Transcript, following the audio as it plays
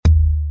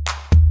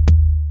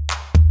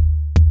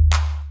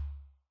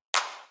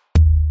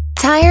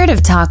Tired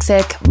of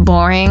toxic,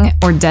 boring,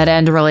 or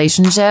dead-end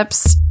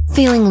relationships?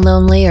 Feeling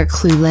lonely or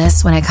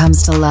clueless when it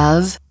comes to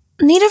love?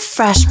 Need a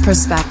fresh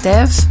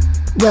perspective?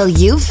 Well,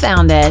 you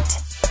found it.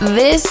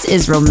 This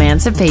is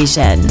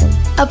Romancipation,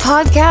 a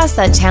podcast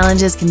that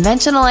challenges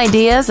conventional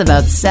ideas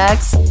about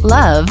sex,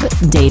 love,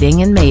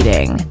 dating, and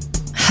mating.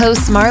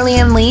 Hosts Marley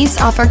and Lise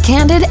offer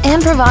candid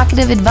and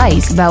provocative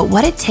advice about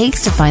what it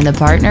takes to find the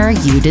partner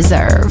you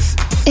deserve.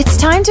 It's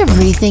time to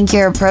rethink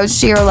your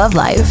approach to your love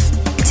life.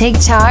 Take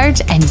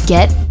charge and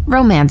get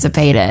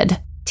romancipated.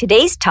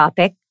 Today's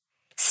topic,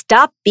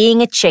 stop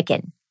being a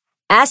chicken.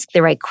 Ask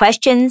the right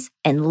questions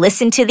and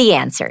listen to the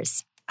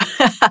answers.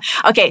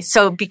 Okay,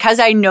 so because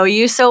I know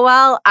you so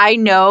well, I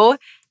know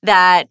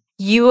that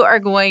you are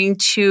going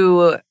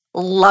to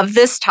love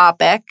this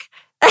topic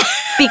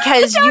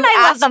because you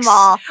love them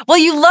all. Well,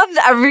 you love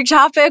every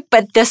topic,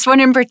 but this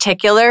one in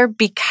particular,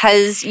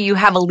 because you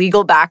have a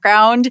legal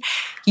background,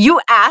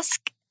 you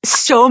ask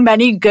so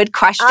many good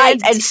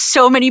questions and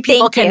so many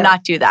people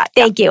cannot do that.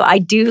 Thank you. I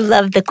do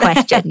love the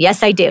question.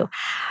 Yes, I do.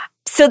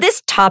 So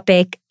this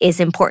topic is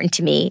important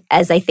to me,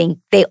 as I think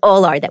they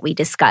all are that we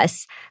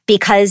discuss,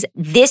 because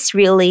this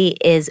really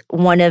is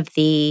one of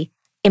the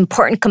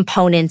important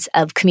components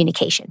of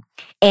communication.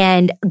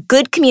 And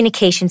good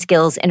communication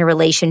skills in a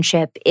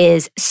relationship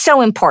is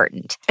so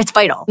important. It's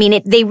vital. I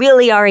mean, they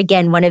really are,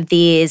 again, one of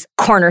these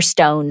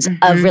cornerstones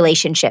of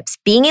relationships.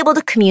 Being able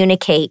to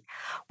communicate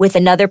with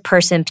another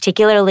person,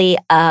 particularly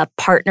a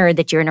partner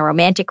that you're in a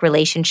romantic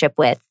relationship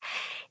with,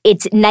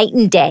 it's night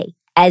and day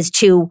as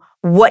to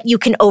what you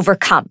can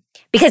overcome.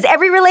 Because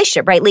every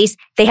relationship, right, Lise,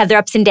 they have their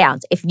ups and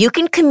downs. If you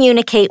can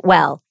communicate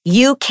well,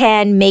 you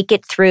can make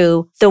it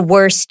through the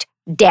worst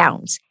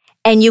downs.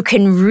 And you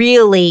can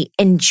really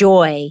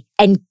enjoy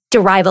and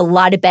derive a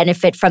lot of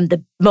benefit from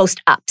the most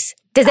ups.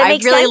 Does that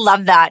make sense? I really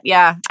love that.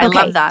 Yeah, I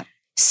love that.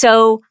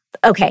 So,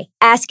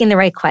 asking the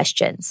right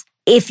questions.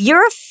 If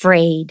you're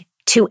afraid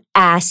to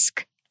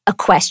ask a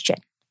question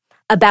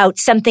about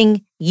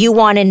something you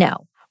want to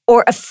know,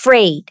 or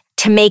afraid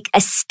to make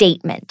a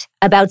statement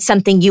about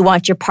something you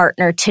want your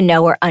partner to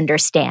know or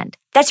understand,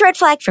 that's a red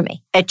flag for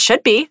me. It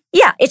should be.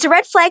 Yeah, it's a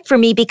red flag for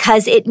me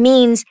because it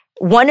means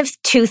one of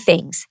two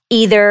things.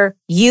 Either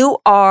you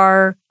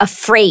are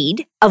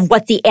afraid of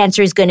what the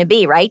answer is going to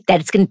be, right? That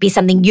it's going to be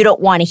something you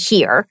don't want to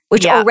hear,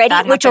 which already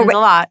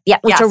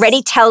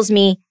tells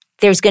me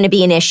there's going to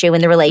be an issue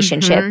in the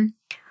relationship.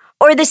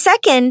 Or the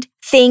second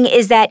thing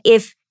is that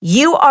if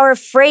you are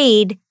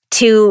afraid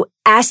to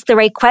ask the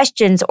right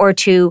questions or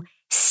to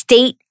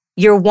state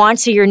your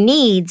wants or your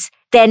needs,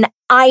 then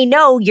I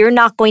know you're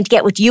not going to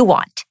get what you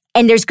want.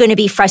 And there's going to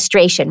be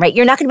frustration, right?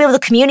 You're not going to be able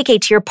to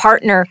communicate to your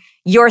partner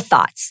your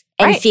thoughts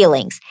and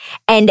feelings.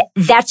 And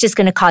that's just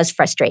going to cause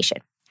frustration.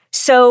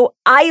 So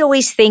I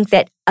always think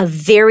that a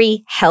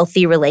very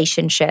healthy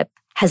relationship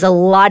has a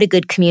lot of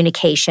good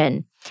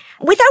communication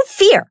without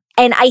fear.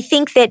 And I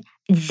think that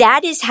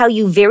that is how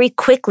you very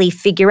quickly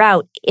figure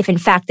out if, in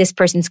fact, this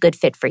person's a good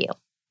fit for you.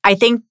 I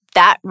think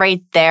that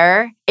right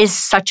there is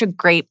such a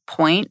great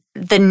point,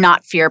 the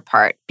not fear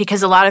part,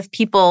 because a lot of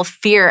people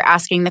fear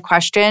asking the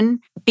question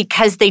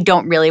because they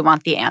don't really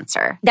want the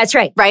answer. That's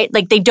right. Right?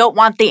 Like they don't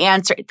want the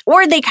answer,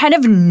 or they kind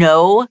of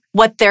know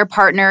what their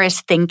partner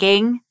is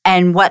thinking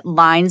and what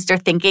lines they're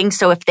thinking.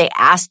 So if they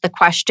ask the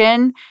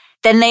question,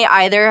 then they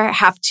either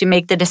have to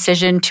make the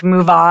decision to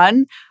move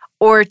on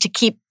or to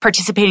keep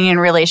participating in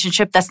a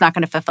relationship that's not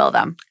going to fulfill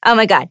them. Oh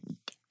my God.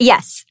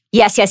 Yes.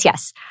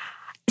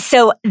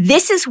 So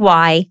this is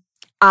why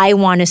I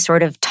want to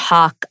sort of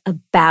talk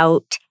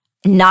about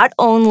not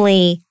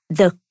only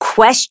the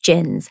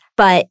questions,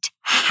 but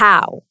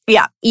how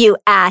you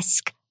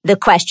ask the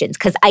questions.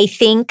 Because I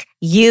think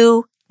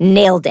you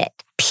nailed it.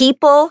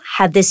 People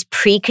have this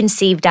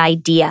preconceived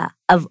idea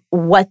of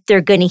what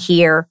they're going to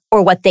hear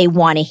or what they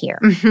want to hear.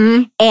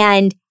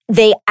 And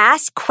they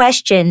ask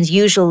questions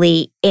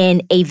usually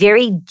in a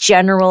very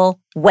general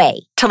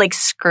way. To like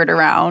skirt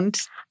around.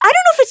 I don't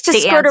know if it's to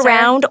skirt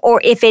around or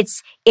if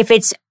it's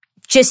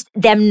just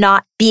them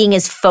not being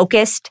as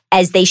focused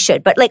as they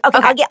should. But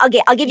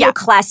I'll give you a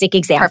classic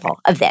example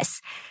of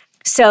this.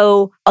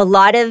 So a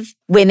lot of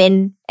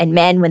women and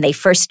men, when they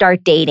first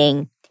start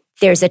dating,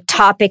 there's a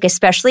topic,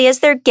 especially as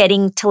they're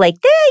getting to like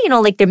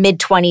their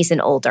mid-20s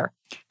and older.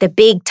 The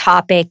big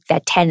topic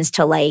that tends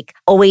to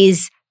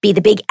always be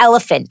the big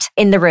elephant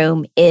in the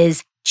room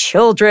is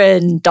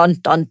children, dun,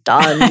 dun,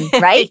 dun,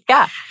 right?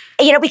 Yeah.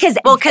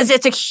 Because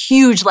it's a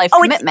huge life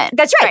commitment.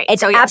 That's right.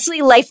 It's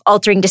absolutely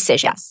life-altering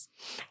decision. Yes.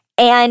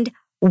 And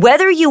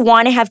whether you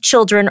want to have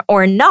children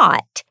or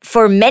not,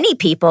 for many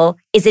people,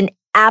 is an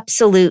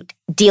absolute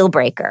deal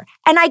breaker.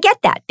 And I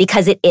get that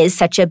because it is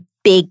such a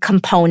big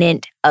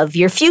component of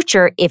your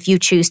future if you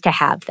choose to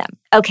have them.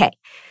 Okay.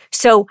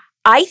 So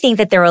I think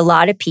that there are a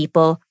lot of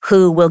people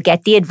who will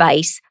get the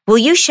advice, well,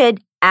 you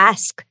should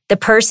ask the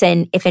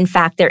person if in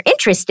fact they're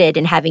interested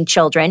in having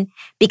children,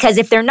 because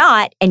if they're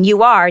not and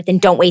you are, then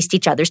don't waste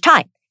each other's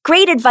time.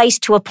 Great advice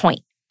to a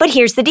point. But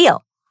here's the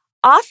deal.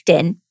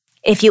 Often,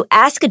 if you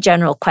ask a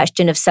general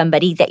question of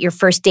somebody that you're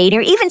first dating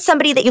or even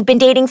somebody that you've been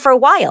dating for a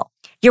while,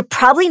 you're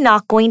probably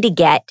not going to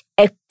get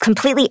a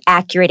completely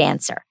accurate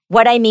answer.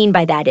 What I mean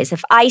by that is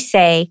if I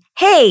say,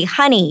 hey,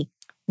 honey,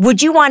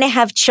 would you want to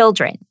have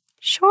children?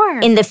 Sure.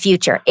 In the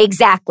future.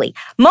 Exactly.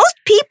 Most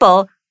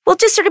people will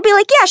just sort of be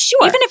like, yeah,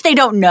 sure. Even if they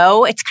don't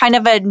know, it's kind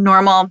of a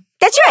normal.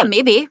 That's right.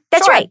 Maybe.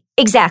 That's sure. right.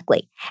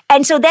 Exactly.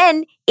 And so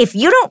then if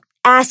you don't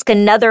ask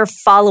another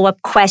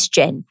follow-up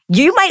question,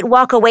 you might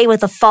walk away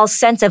with a false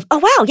sense of, oh,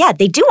 wow, yeah,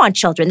 they do want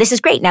children. This is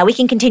great. Now we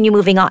can continue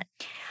moving on.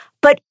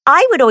 But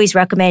I would always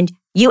recommend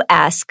you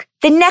ask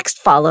the next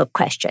follow-up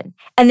question.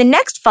 And the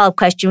next follow-up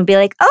question would be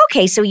like,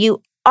 okay, so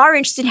you are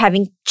interested in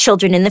having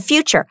children in the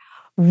future.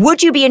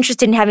 Would you be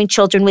interested in having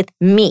children with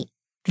me?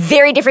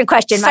 Very different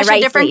question, Such my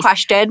right, a different please?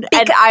 question.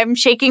 And I'm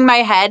shaking my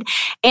head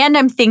and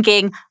I'm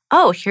thinking,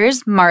 oh,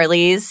 here's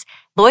Marley's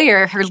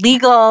lawyer, her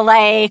legal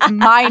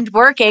mind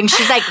working.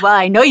 She's like, well,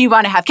 I know you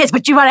want to have kids,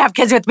 but you want to have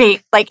kids with me.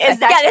 Like, is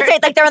that Yeah, that's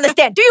right. Like they're on the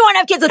stand. Do you want to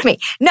have kids with me?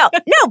 No,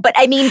 but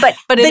I mean, but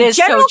it is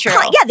so true.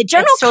 The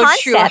general it's so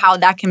concept. True how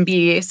that can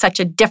be such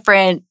a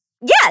different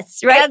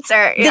Yes, right.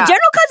 answer. The general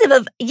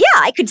concept of,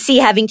 I could see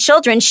having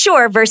children,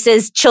 sure,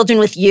 versus children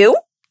with you.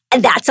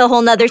 And that's a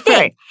whole nother thing.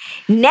 Right.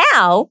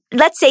 Now,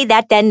 let's say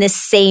that then this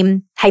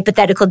same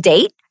hypothetical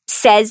date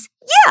says,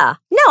 yeah,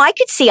 no, I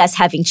could see us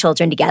having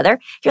children together.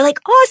 You're like,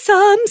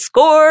 awesome,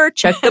 score,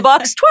 check the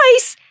box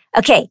twice.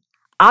 Okay,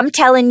 I'm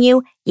telling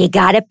you, you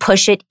got to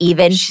push it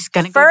even She's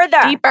gonna further.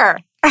 Go deeper.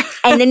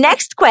 And the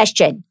next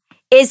question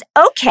is,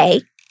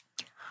 okay,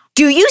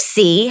 do you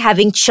see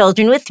having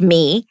children with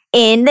me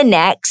in the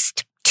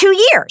next 2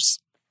 years?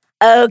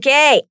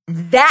 Okay,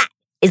 that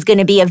is going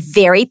to be a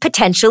very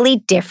potentially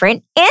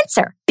different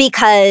answer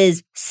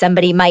because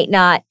somebody might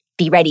not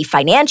be ready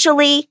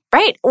financially.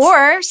 Right.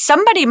 Or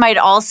somebody might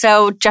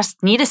also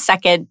just need a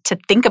second to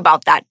think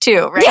about that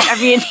too, right? I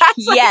mean,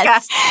 that's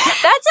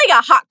like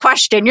a hot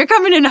question. You're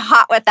coming in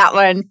hot with that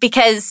one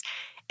because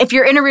if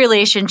you're in a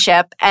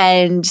relationship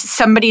and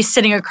somebody's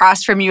sitting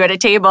across from you at a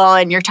table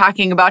and you're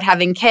talking about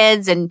having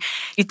kids and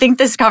you think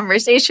this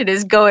conversation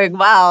is going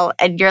well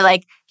and you're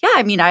like, yeah,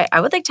 I mean, I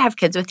would like to have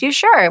kids with you.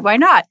 Sure. Why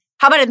not?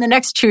 How about in the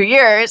next 2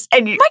 years?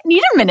 And you might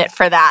need a minute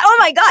for that. Oh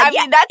my God. I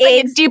mean, that's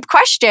like a deep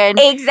question.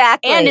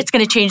 Exactly. And it's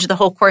going to change the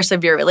whole course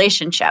of your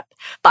relationship.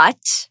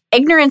 But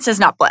ignorance is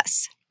not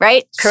bliss,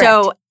 right? Correct.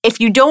 So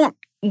if you don't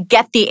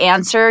get the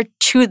answer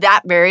to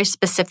that very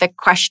specific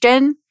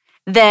question,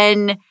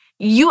 then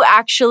you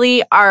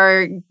actually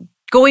are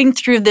going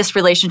through this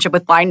relationship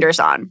with blinders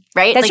on,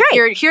 right? That's right.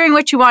 You're hearing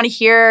what you want to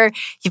hear.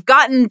 You've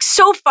gotten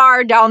so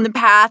far down the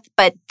path,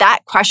 but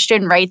that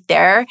question right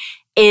there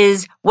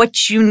is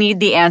what you need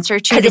the answer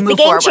to because it's the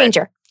game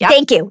changer. Yep.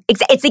 Thank you.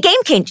 It's a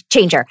game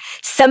changer.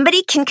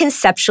 Somebody can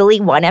conceptually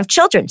want to have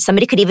children.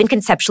 Somebody could even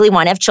conceptually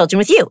want to have children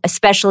with you,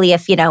 especially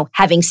if,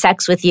 having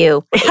sex with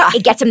you,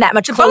 it gets them that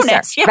much closer,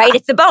 bonus, right?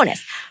 It's the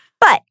bonus.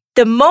 But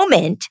the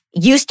moment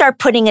you start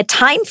putting a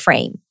time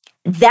frame,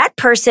 that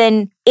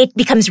person, it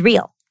becomes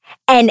real.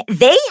 And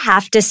they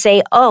have to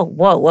say, oh,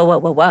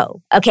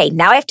 whoa. Okay,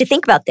 now I have to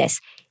think about this.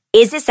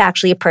 Is this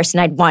actually a person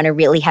I'd want to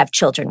really have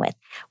children with?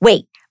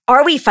 Wait.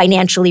 Are we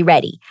financially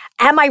ready?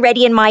 Am I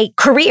ready in my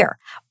career?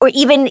 Or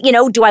even,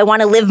 do I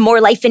want to live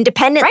more life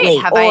independently?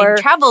 Right. Have I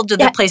traveled to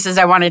the places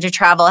I wanted to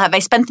travel? Have I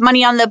spent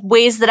money on the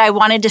ways that I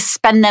wanted to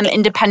spend them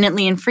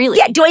independently and freely?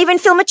 Yeah. Do I even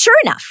feel mature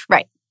enough?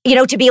 Right.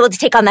 To be able to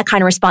take on that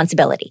kind of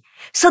responsibility.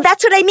 So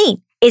that's what I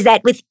mean, is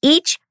that with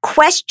each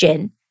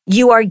question,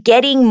 you are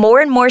getting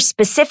more and more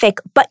specific,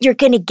 but you're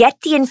going to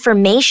get the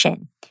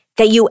information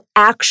that you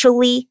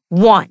actually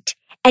want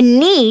and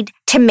need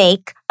to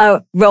make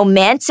a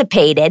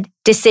romancipated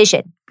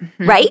decision,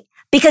 right?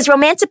 Because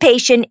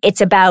romancipation,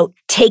 it's about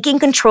taking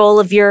control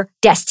of your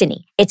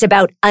destiny. It's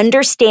about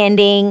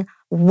understanding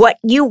what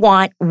you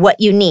want, what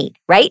you need,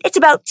 right? It's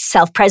about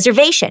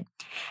self-preservation.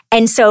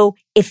 And so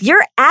if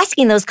you're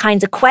asking those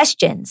kinds of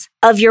questions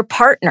of your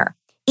partner,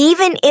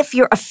 even if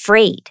you're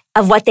afraid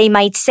of what they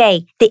might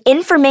say, the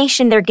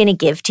information they're going to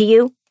give to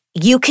you,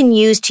 you can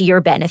use to your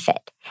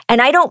benefit.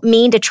 And I don't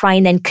mean to try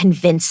and then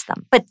convince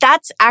them. But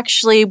that's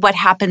actually what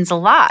happens a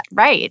lot,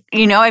 right?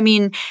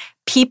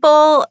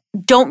 People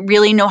don't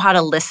really know how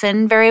to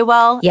listen very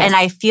well. Yes. And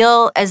I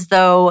feel as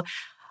though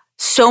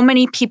so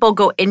many people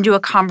go into a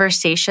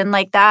conversation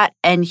like that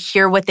and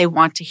hear what they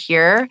want to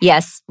hear.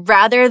 Yes.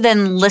 Rather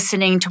than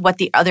listening to what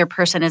the other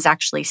person is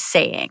actually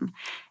saying.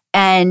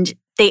 And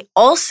they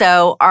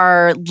also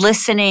are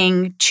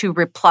listening to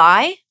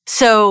reply.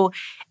 So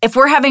if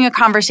we're having a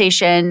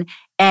conversation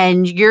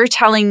and you're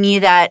telling me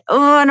that,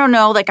 oh, I don't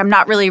know, I'm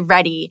not really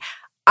ready.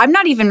 I'm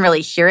not even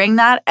really hearing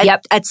that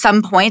at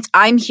some points.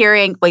 I'm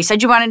hearing, well, you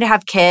said you wanted to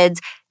have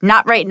kids,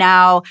 not right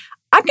now.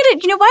 I'm going to,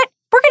 you know what?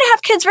 We're going to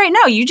have kids right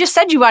now. You just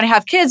said you want to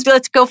have kids.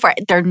 Let's go for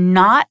it. They're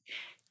not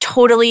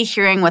totally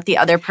hearing what the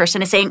other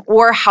person is saying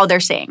or how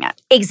they're saying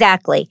it.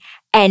 Exactly.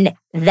 And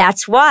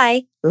that's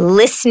why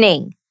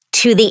listening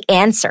to the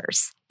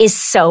answers is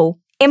so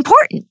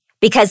important.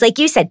 Because like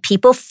you said,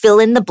 people fill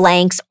in the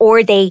blanks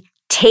or they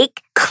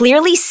take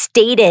clearly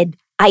stated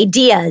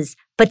ideas,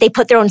 but they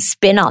put their own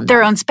spin on them.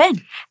 Their own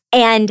spin.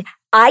 And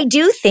I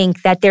do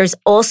think that there's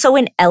also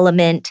an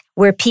element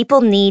where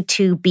people need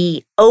to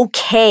be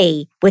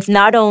okay with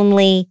not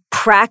only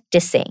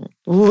practicing,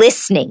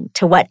 listening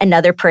to what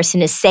another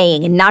person is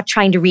saying and not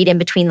trying to read in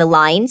between the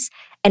lines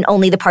and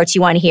only the parts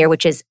you want to hear,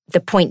 which is the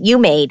point you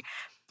made.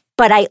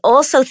 But I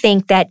also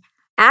think that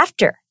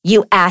after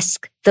you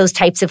ask those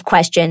types of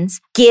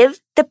questions, give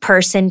the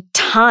person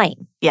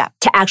time to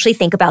actually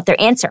think about their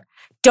answer.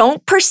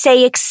 Don't per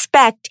se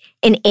expect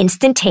an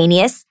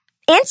instantaneous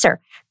answer,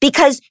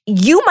 because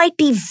you might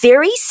be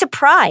very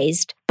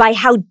surprised by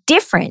how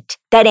different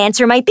that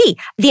answer might be.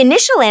 The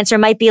initial answer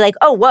might be like,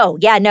 oh, whoa,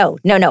 yeah, no.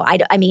 I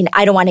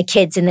don't want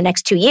kids in the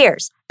next 2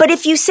 years. But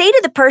if you say to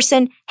the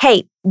person,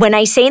 hey, when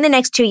I say in the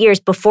next 2 years,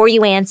 before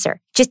you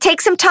answer, just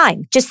take some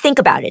time. Just think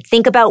about it.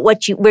 Think about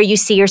where you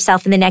see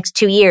yourself in the next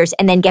 2 years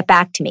and then get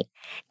back to me.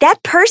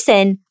 That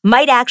person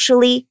might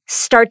actually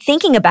start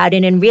thinking about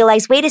it and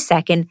realize, wait a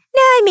second.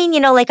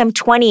 I'm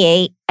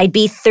 28. I'd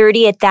be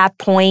 30 at that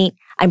point.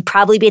 I'm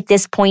probably be at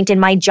this point in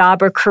my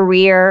job or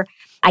career.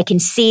 I can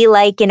see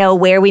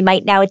where we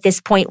might now at this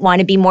point want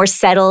to be more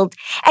settled.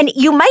 And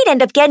you might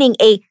end up getting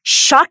a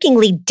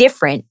shockingly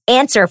different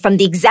answer from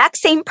the exact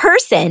same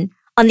person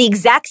on the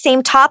exact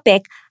same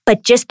topic,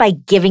 but just by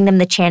giving them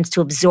the chance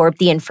to absorb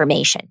the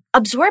information.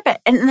 Absorb it.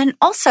 And then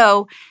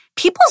also,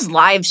 people's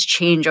lives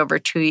change over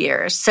 2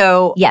 years.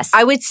 So yes,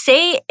 I would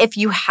say if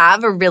you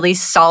have a really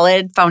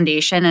solid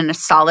foundation and a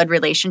solid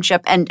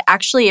relationship, and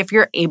actually if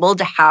you're able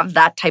to have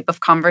that type of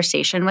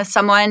conversation with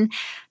someone,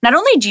 not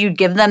only do you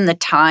give them the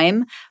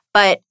time,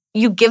 but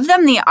you give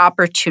them the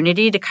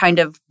opportunity to kind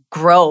of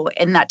grow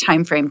in that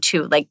time frame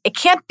too. Like, it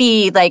can't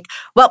be like,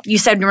 well, you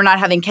said we're not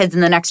having kids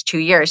in the next 2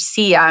 years.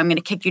 See ya, I'm going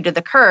to kick you to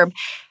the curb.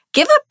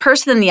 Give a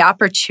person the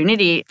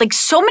opportunity. Like,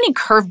 so many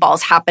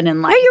curveballs happen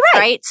in life. No,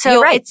 you're right. So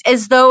you're right. It's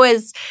as though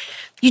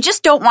you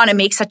just don't want to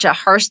make such a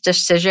harsh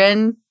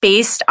decision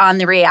based on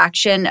the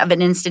reaction of an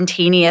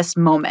instantaneous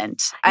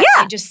moment.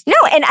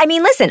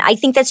 Listen, I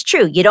think that's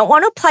true. You don't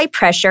want to apply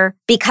pressure,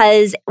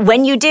 because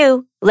when you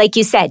do, like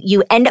you said,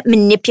 you end up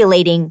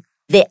manipulating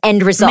the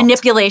end result.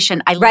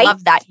 Manipulation. I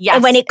love that. Yes.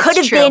 And when it could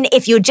have been,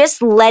 if you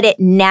just let it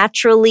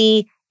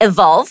naturally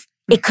evolve,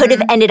 it could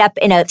have ended up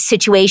in a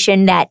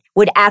situation that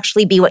would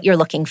actually be what you're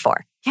looking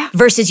for. Yeah.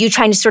 Versus you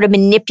trying to sort of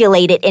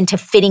manipulate it into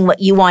fitting what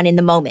you want in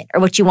the moment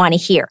or what you want to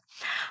hear.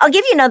 I'll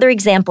give you another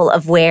example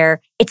of where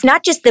it's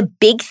not just the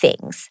big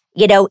things,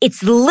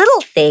 it's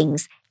little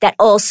things that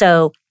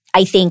also,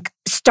 I think,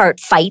 start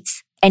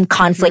fights and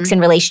conflicts in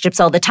relationships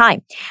all the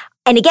time.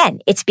 And again,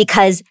 it's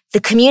because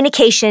the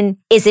communication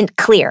isn't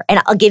clear.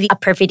 And I'll give you a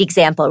perfect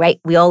example, right?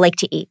 We all like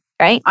to eat,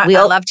 right? I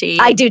love to eat.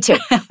 I do too.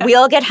 We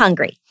all get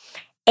hungry.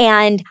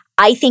 And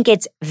I think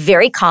it's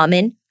very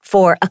common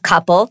for a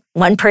couple,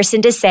 one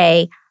person to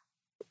say,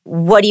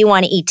 what do you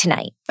want to eat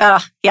tonight? Oh,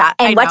 yeah.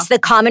 And what's the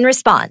common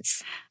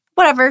response?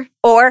 Whatever.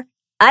 Or,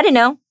 I don't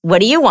know,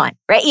 what do you want?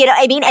 Right?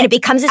 And it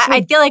becomes this.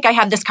 I feel like I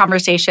have this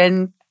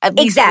conversation at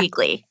least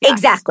weekly. Yes.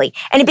 Exactly.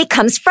 And it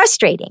becomes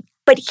frustrating.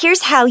 But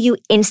here's how you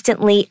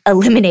instantly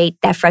eliminate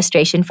that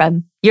frustration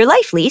from your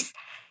life, Lise.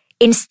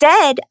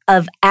 Instead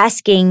of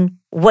asking,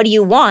 what do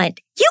you want?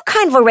 You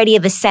kind of already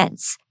have a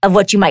sense of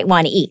what you might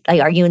want to eat.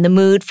 Like, are you in the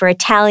mood for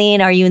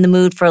Italian? Are you in the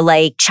mood for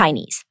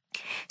Chinese?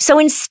 So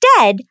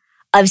instead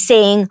of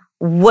saying,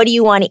 what do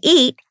you want to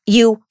eat?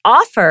 You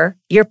offer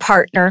your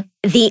partner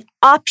the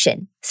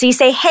option. So you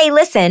say, hey,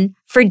 listen,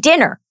 for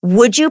dinner,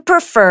 would you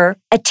prefer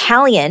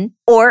Italian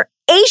or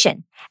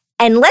Asian?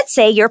 And let's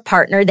say your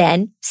partner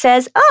then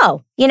says,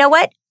 oh, you know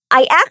what?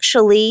 I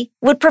actually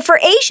would prefer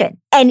Asian.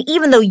 And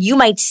even though you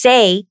might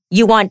say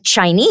you want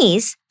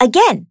Chinese,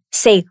 again,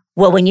 say,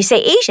 well, when you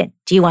say Asian,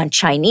 do you want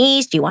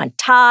Chinese? Do you want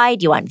Thai?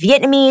 Do you want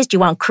Vietnamese? Do you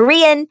want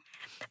Korean?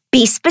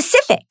 Be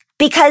specific,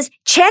 because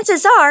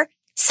chances are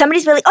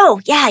somebody's really,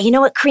 oh, yeah, you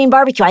know what? Korean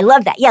barbecue. I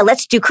love that. Yeah,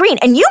 let's do Korean.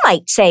 And you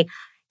might say,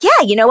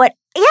 yeah, you know what?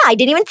 Yeah, I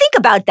didn't even think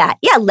about that.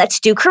 Yeah, let's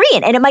do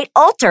Korean. And it might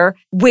alter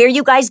where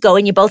you guys go,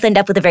 and you both end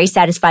up with a very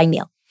satisfying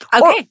meal.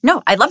 Okay.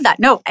 No, I love that.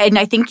 No. And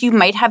I think you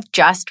might have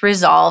just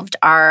resolved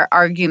our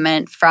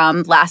argument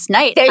from last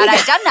night. Had I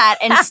done that,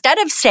 instead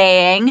of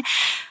saying,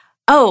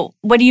 oh,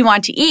 what do you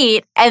want to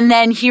eat? And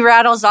then he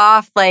rattles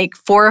off 4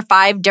 or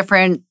 5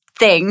 different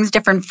things,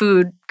 different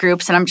food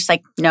groups. And I'm just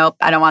like, nope,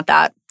 I don't want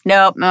that.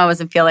 Nope, I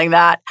wasn't feeling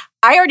that.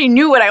 I already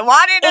knew what I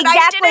wanted and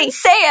I didn't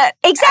say it.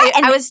 Exactly.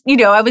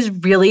 I was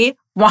really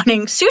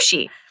wanting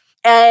sushi.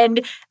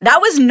 And that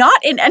was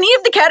not in any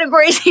of the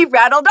categories he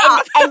rattled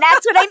off. And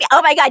that's what I mean.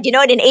 Oh my God, you know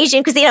what? In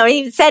Asian cuisine, I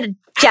even said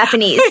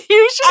Japanese. And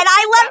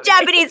I love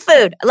Japanese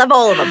food. I love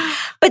all of them.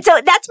 But so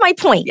that's my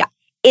point,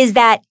 is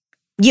that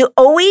you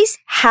always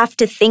have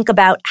to think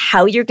about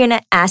how you're going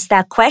to ask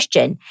that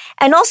question.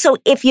 And also,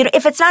 if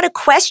it's not a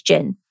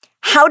question,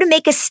 how to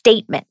make a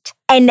statement.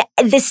 And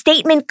the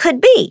statement could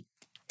be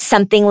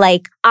something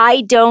like,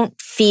 I don't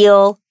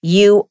feel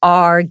you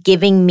are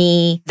giving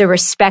me the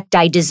respect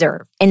I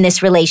deserve in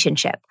this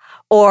relationship.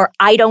 Or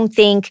I don't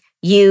think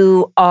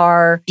you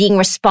are being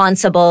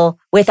responsible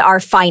with our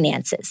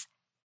finances.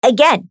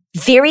 again,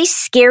 very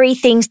scary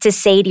things to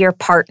say to your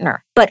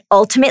partner. But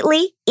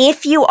ultimately,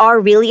 if you are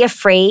really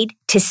afraid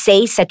to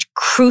say such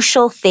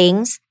crucial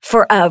things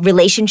for a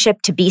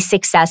relationship to be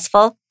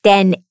successful,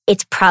 then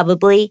it's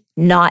probably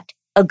not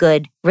a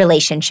good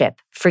relationship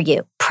for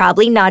you.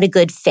 Probably not a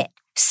good fit.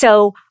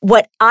 So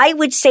what I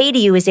would say to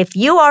you is if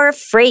you are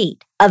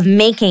afraid of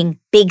making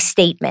big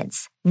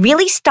statements,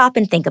 really stop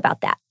and think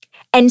about that.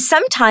 And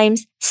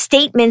sometimes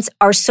statements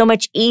are so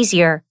much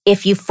easier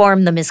if you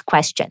form them as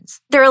questions.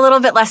 They're a little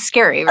bit less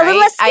scary, right? A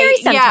little less scary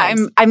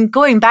sometimes. Yeah, I'm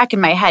going back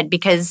in my head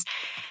because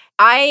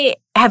I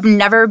have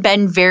never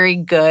been very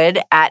good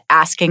at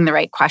asking the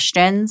right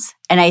questions.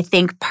 And I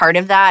think part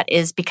of that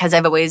is because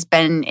I've always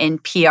been in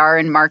PR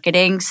and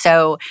marketing.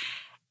 So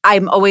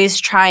I'm always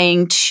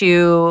trying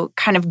to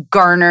kind of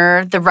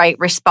garner the right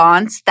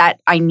response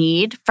that I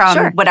need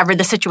from whatever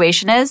the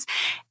situation is.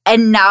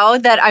 And now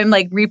that I'm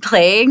like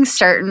replaying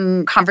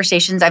certain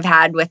conversations I've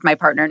had with my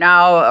partner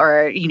now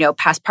or, you know,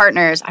 past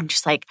partners, I'm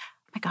just like,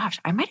 oh my gosh,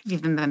 I might have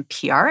even been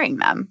PRing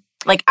them.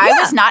 Like I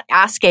was not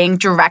asking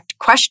direct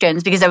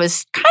questions because I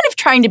was kind of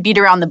trying to beat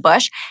around the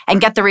bush and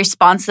get the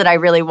response that I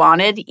really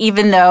wanted,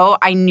 even though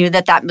I knew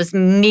that that was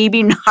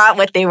maybe not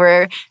what they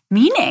were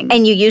meaning.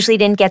 And you usually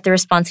didn't get the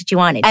response that you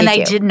wanted, and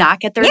I did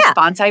not get the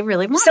response I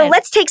really wanted. So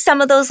let's take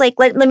some of those, like,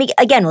 let me,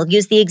 again, we'll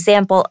use the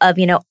example of,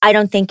 you know, I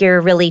don't think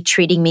you're really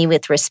treating me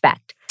with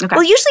respect. Okay.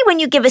 Well, usually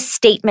when you give a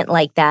statement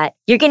like that,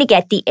 you're going to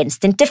get the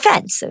instant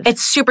defensive.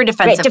 It's super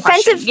defensive.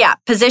 Right, defensive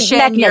position.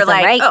 Mechanism, you're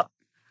like, right? Oh.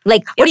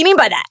 Like, what do you mean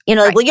by that? You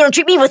know, like, well, you don't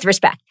treat me with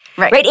respect.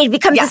 Right. It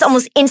becomes this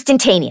almost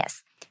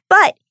instantaneous.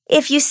 But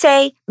if you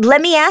say,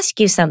 let me ask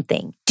you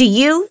something. Do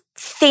you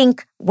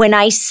think when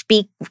I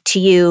speak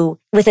to you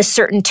with a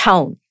certain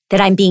tone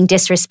that I'm being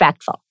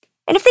disrespectful?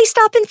 And if they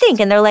stop and think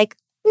and they're like,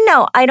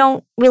 no, I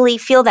don't really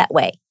feel that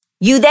way.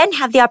 You then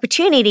have the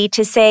opportunity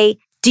to say,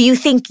 do you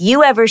think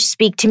you ever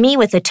speak to me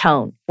with a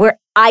tone where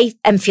I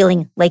am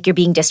feeling like you're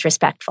being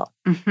disrespectful?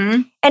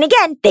 Mm-hmm. And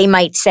again, they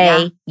might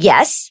say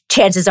yes.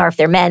 Chances are if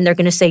they're men, they're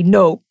going to say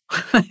no.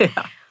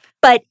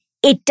 But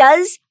it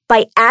does,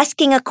 by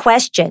asking a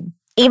question,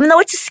 even though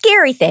it's a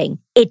scary thing,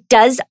 it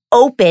does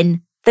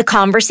open the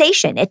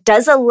conversation. It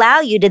does allow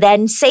you to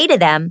then say to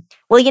them,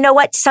 well, you know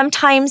what?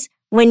 Sometimes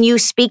when you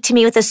speak to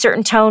me with a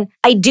certain tone,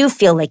 I do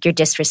feel like you're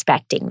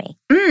disrespecting me.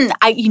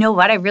 You know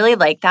what? I really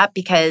like that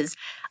because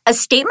a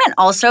statement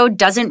also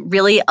doesn't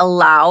really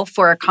allow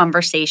for a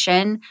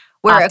conversation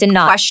where Often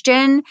a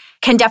question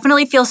can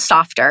definitely feel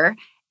softer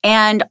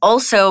and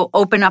also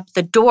open up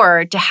the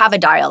door to have a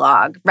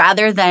dialogue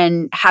rather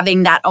than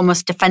having that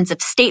almost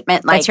defensive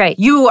statement like, that's right.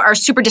 You are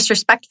super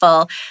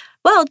disrespectful.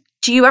 Well,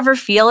 do you ever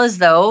feel as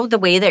though the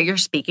way that you're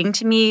speaking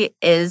to me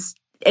is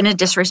in a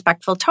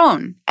disrespectful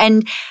tone?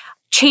 And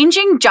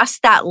changing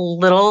just that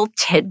little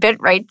tidbit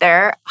right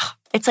there,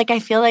 it's like I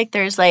feel like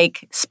there's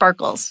like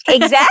sparkles.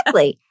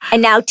 Exactly.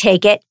 And now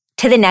take it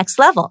to the next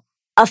level.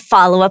 A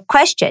follow-up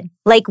question.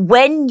 Like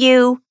when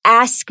you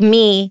ask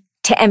me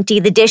to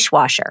empty the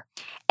dishwasher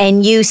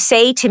and you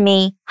say to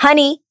me,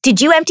 honey,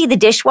 did you empty the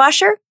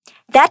dishwasher?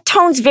 That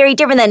tone's very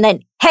different than,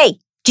 hey,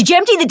 did you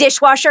empty the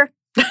dishwasher?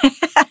 No,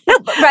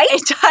 right?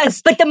 It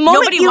does. But the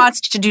moment nobody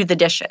wants to do the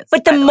dishes.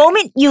 But the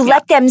moment you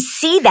let them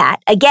see that,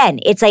 again,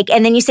 it's like,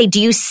 and then you say,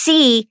 do you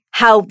see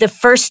how the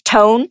first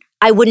tone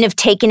I wouldn't have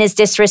taken as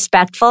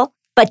disrespectful,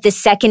 but the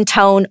second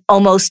tone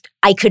almost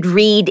I could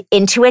read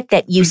into it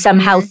that you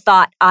somehow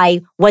thought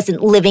I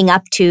wasn't living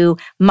up to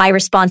my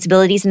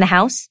responsibilities in the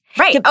house?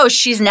 Right.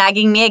 She's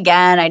nagging me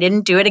again. I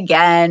didn't do it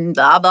again.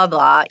 Blah, blah,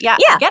 blah. Yeah.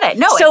 I get it.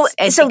 No,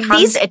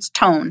 it's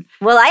tone.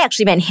 Well, I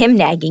actually meant him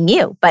nagging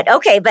you, but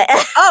okay. But he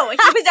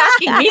was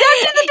asking me to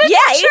do the dishwasher?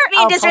 Yeah, he was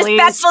being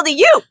disrespectful to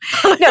you.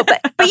 No,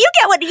 but you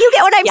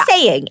get what I'm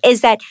saying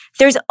is that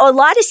there's a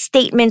lot of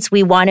statements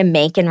we want to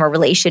make in our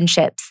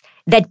relationships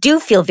that do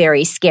feel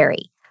very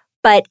scary.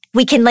 But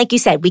we can, like you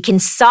said, we can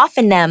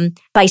soften them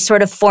by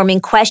sort of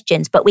forming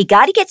questions, but we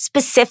got to get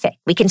specific.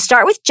 We can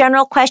start with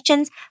general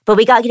questions, but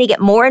we got to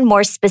get more and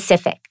more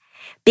specific.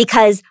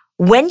 Because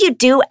when you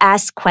do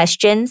ask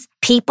questions,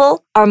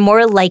 people are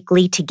more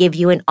likely to give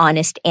you an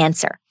honest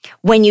answer.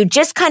 When you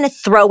just kind of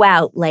throw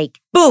out like,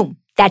 boom,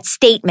 that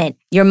statement,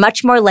 you're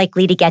much more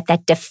likely to get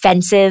that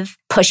defensive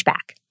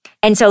pushback.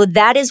 And so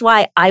that is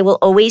why I will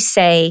always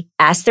say,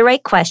 ask the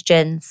right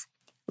questions,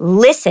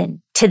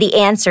 listen to the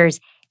answers,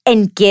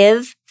 and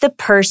give the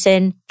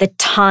person the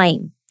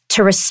time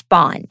to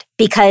respond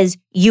because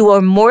you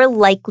are more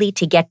likely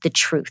to get the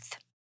truth.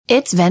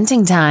 It's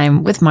venting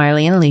time with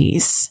Marley and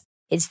Lise.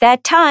 It's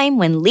that time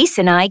when Lise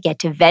and I get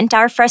to vent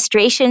our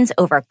frustrations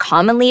over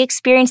commonly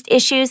experienced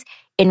issues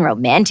in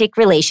romantic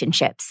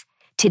relationships.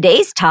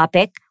 Today's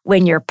topic,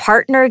 when your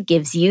partner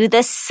gives you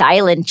the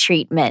silent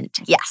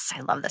treatment. Yes,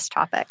 I love this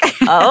topic.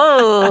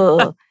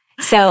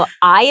 So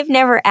I have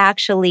never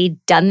actually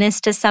done this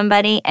to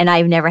somebody, and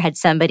I've never had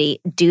somebody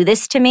do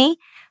this to me,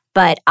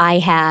 but I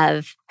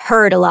have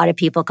heard a lot of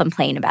people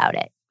complain about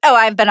it. Oh,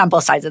 I've been on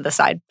both sides of the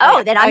side.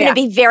 Then I'm going to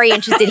be very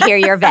interested to hear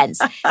your vents.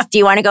 Do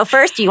you want to go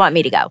first? Do you want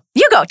me to go?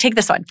 You go. Take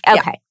this one.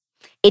 Okay.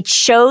 It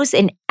shows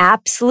an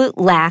absolute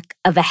lack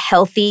of a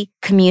healthy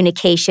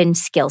communication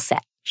skill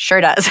set.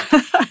 Sure does.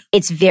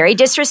 It's very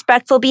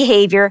disrespectful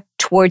behavior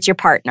towards your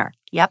partner.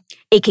 Yep.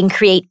 It can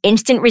create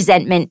instant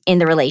resentment in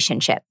the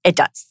relationship. It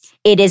does.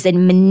 It is a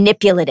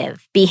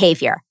manipulative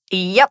behavior.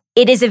 Yep.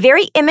 It is a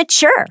very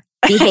immature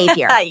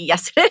behavior.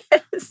 Yes, it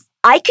is.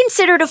 I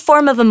consider it a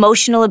form of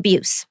emotional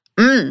abuse.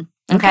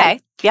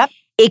 Okay. Yep.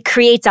 It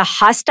creates a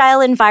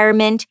hostile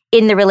environment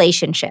in the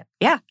relationship.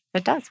 Yeah,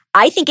 it does.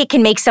 I think it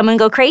can make someone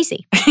go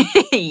crazy.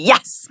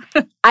 Yes.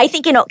 I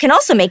think it can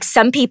also make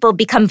some people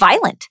become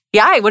violent.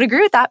 Yeah, I would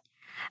agree with that.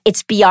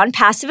 It's beyond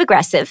passive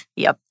aggressive.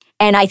 Yep.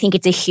 And I think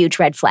it's a huge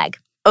red flag.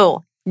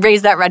 Oh,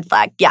 raise that red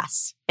flag.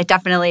 Yes, it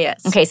definitely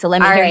is. Okay, so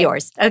let me hear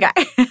yours. Okay.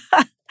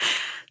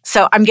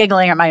 So I'm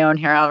giggling at my own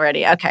here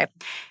already. Okay.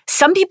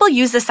 Some people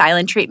use the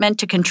silent treatment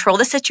to control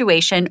the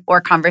situation or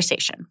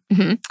conversation.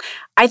 Mm-hmm.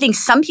 I think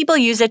some people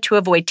use it to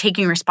avoid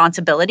taking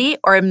responsibility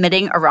or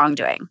admitting a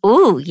wrongdoing.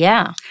 Ooh,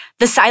 yeah.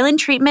 The silent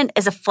treatment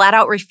is a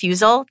flat-out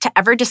refusal to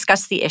ever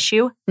discuss the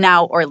issue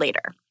now or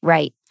later.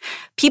 Right.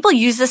 People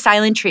use the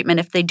silent treatment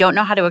if they don't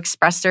know how to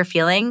express their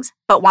feelings,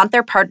 but want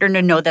their partner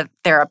to know that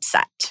they're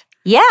upset.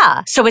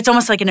 Yeah. So it's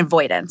almost like an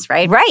avoidance,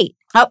 right? Right.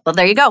 Oh, well,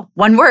 there you go.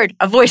 One word,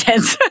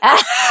 avoidance.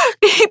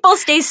 People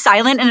stay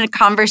silent in a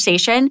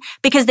conversation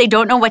because they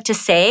don't know what to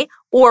say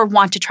or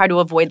want to try to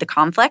avoid the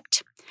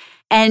conflict.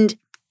 And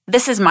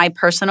this is my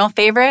personal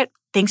favorite.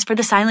 Thanks for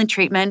the silent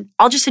treatment.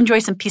 I'll just enjoy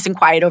some peace and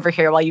quiet over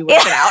here while you work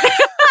it out.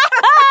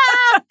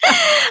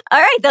 All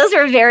right. Those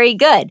are very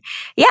good.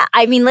 Yeah.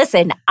 I mean,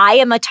 listen, I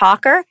am a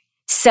talker,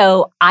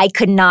 so I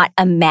could not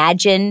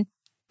imagine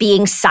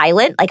being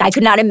silent. Like, I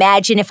could not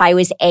imagine if I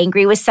was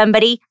angry with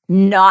somebody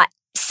not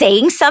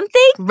saying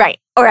something. Right.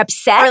 Or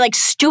upset. Or like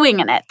stewing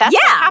in it. That's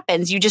what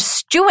happens. You just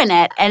stew in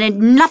it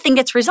and nothing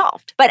gets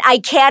resolved. But I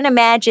can't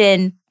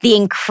imagine the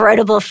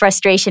incredible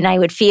frustration I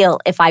would feel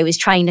if I was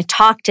trying to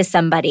talk to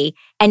somebody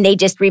and they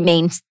just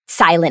remained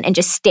silent and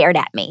just stared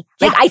at me.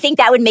 Like, I think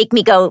that would make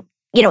me go,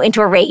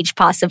 into a rage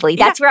possibly.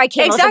 That's where I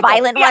came with the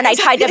violent one. I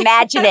tried to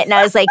imagine it and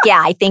I was like,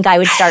 I think I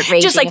would start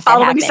raging. Just like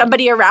following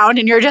somebody around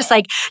and you're just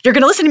like, you're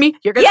going to listen to me.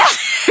 You're going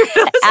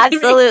to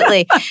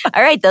absolutely.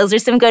 All right. Those are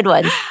some good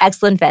ones.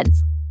 Excellent,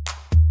 Vince.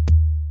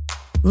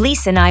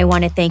 Lisa and I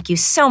want to thank you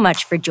so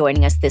much for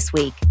joining us this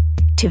week.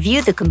 To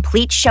view the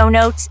complete show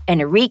notes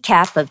and a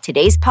recap of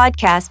today's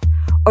podcast,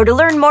 or to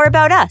learn more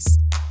about us,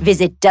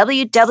 visit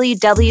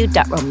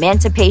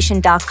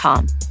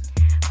www.romancipation.com.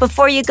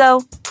 Before you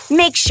go,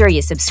 make sure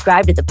you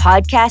subscribe to the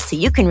podcast so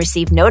you can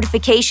receive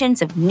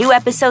notifications of new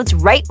episodes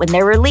right when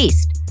they're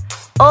released.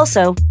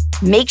 Also,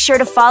 make sure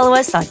to follow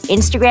us on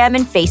Instagram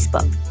and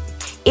Facebook.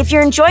 If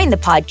you're enjoying the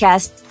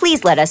podcast,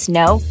 please let us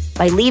know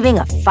by leaving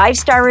a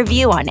 5-star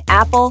review on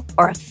Apple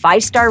or a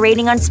 5-star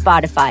rating on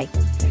Spotify.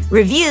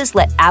 Reviews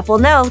let Apple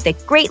know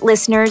that great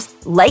listeners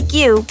like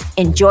you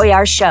enjoy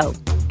our show,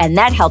 and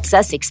that helps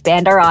us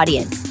expand our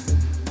audience.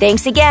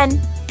 Thanks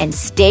again, and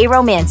stay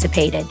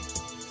romancipated.